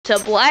to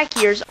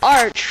Blackyear's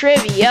Art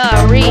Trivia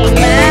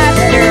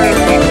Remastered.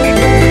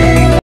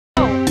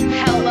 Oh,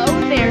 hello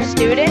there,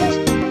 students.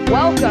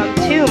 Welcome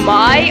to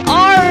my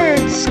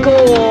art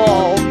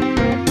school.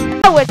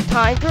 Now it's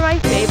time for my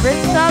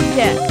favorite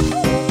subject,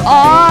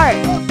 art.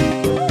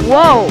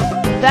 Whoa,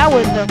 that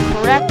was the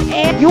correct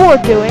answer. You're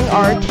doing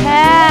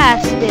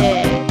artastic.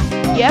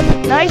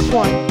 Yep, nice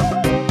one.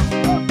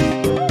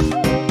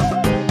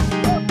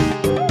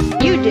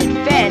 You did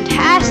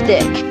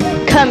fantastic.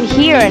 Come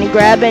here and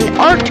grab an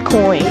art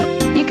coin.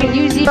 You can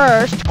use the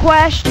first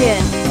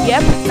question.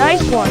 Yep,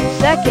 nice one.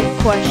 Second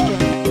question.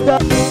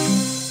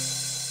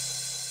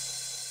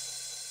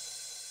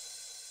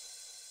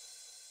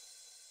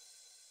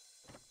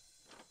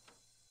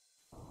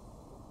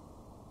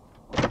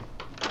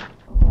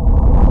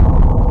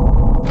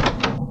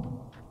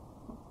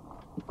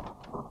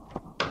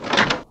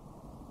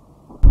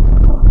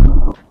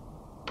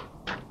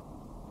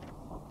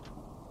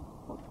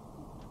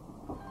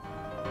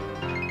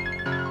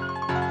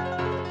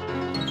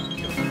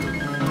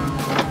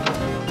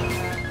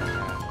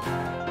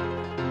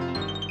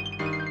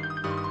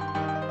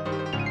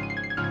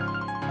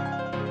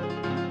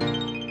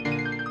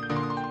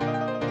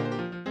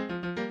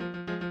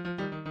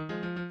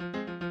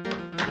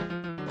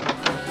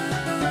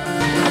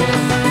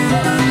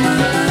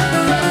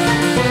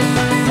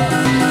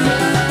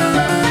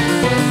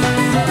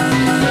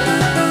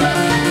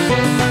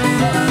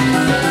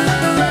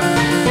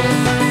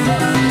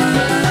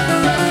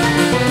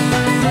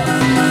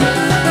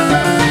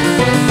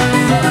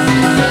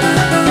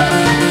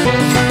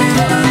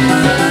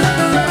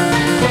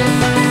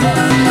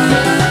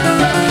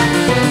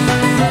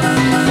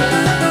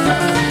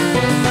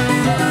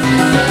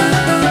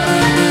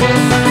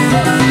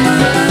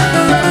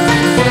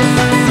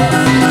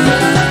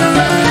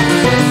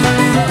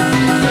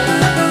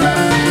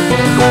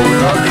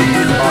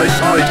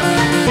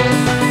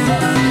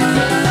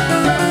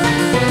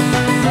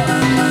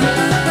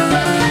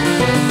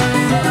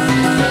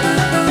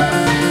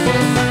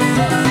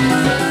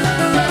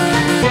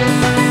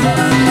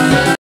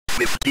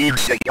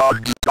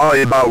 Seconds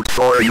time out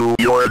for you,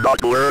 you're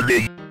not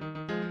learning.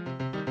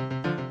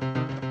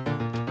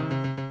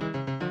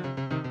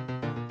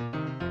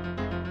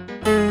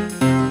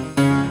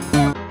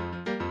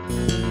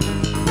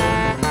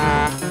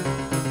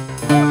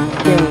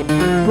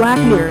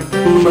 Blackyear.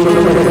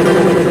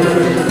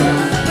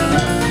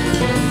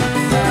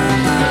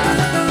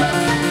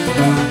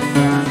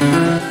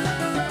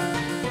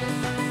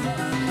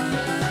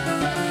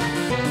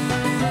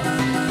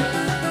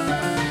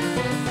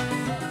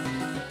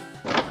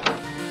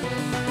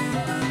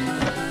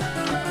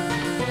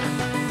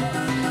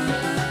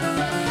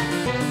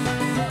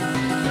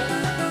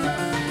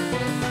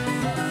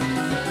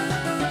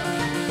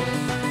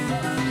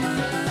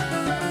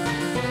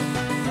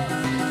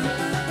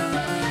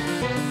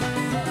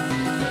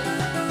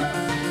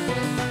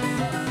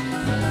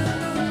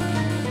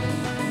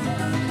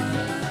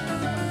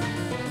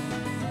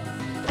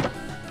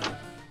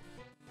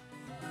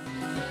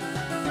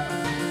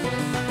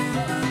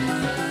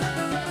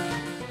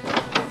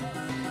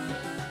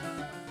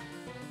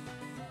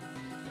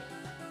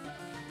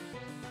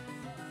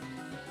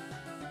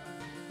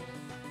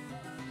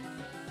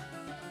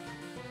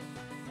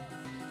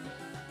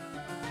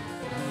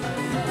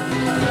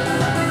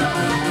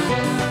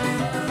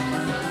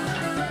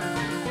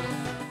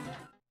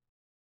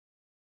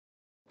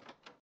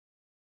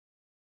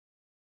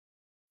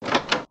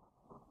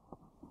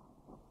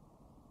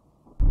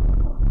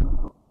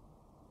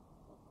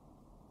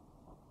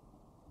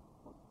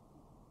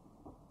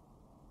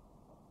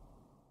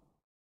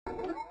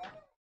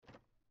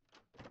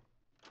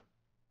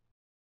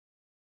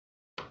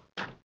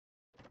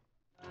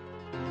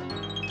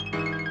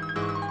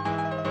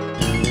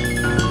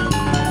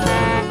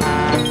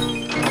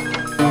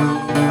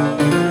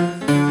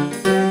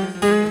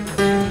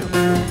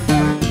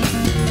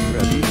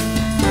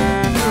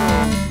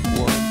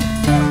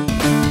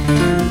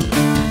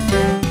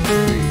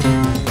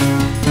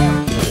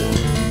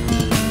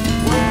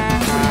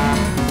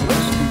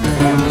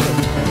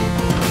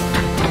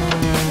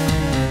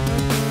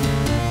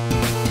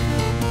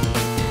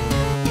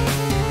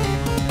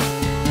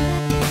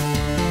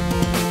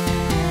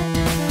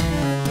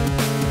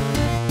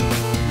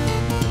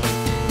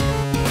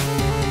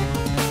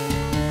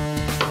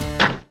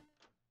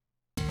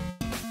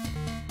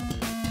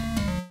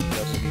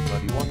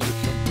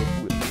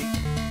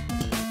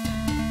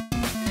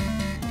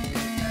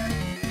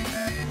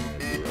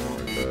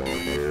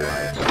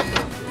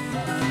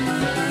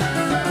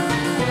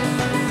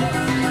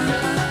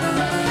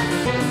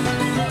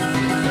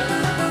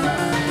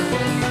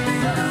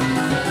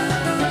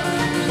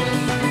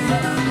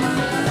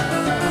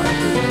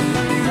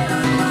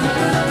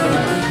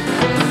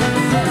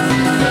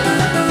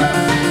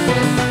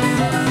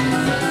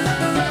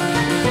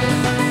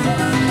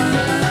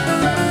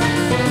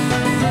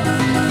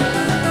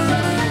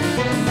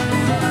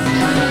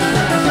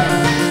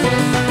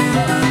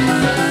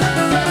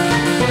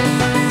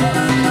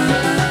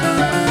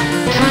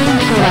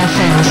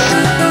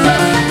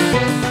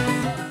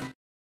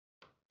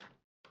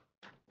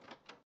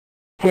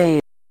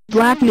 Hey,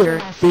 Blackyear.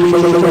 Time for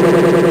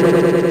lessons.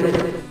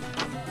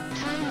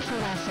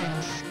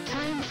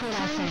 Time for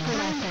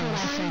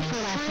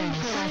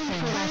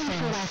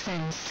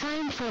lessons.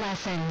 Time for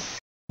lessons.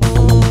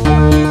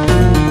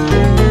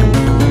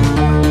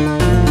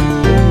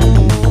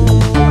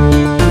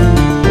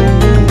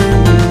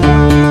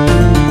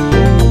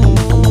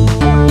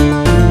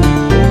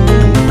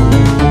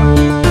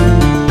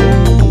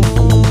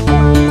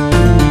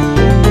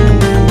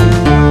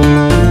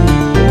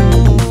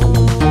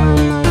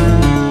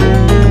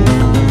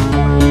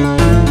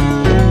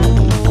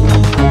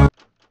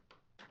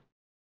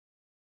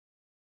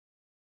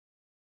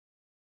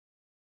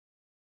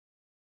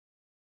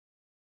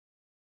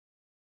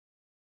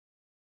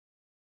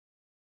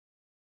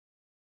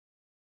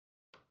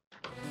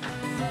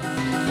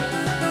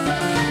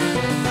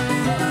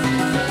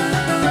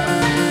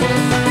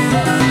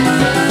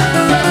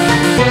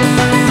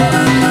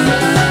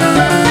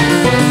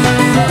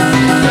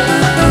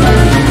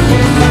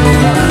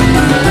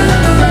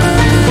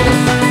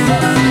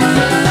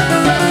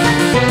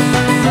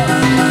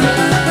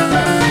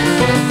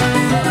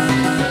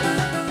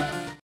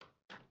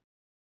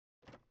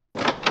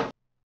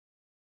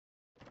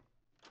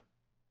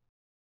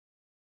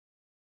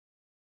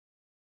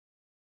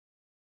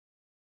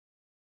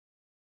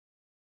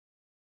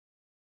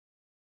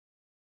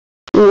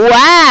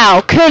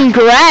 Wow,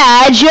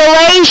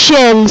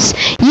 congratulations!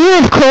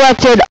 You've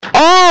collected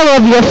all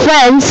of your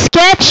friends'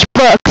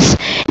 sketchbooks.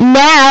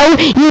 Now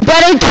you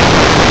better...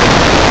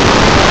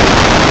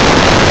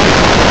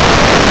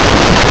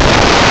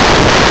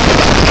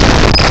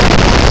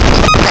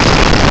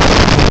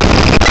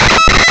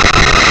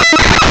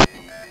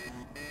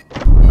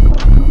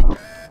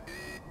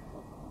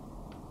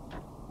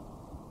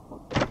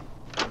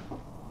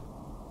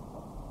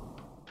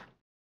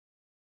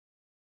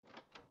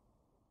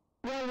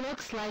 Well,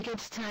 looks like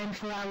it's time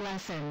for our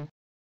lesson.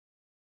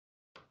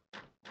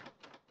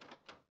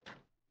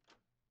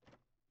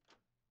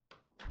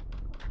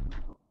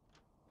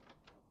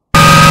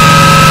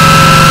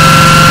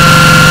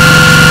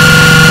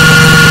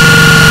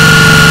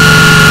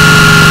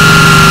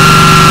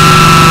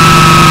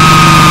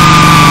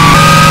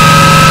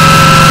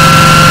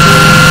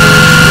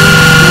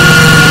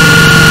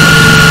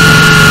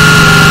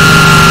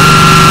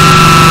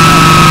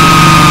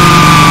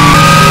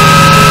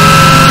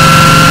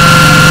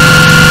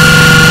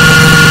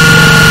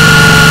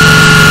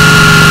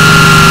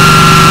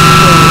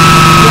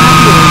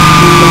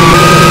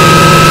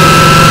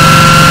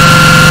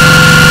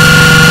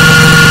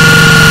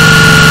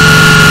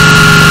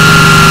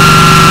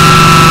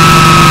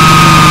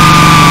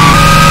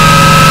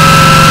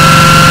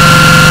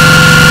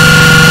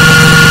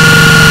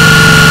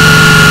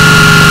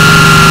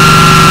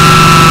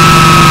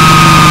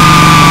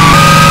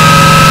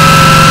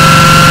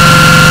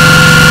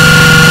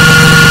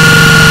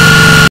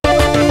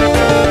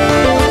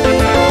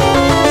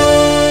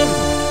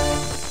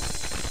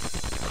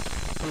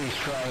 Please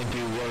try and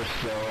do worse,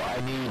 though. I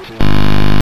need to...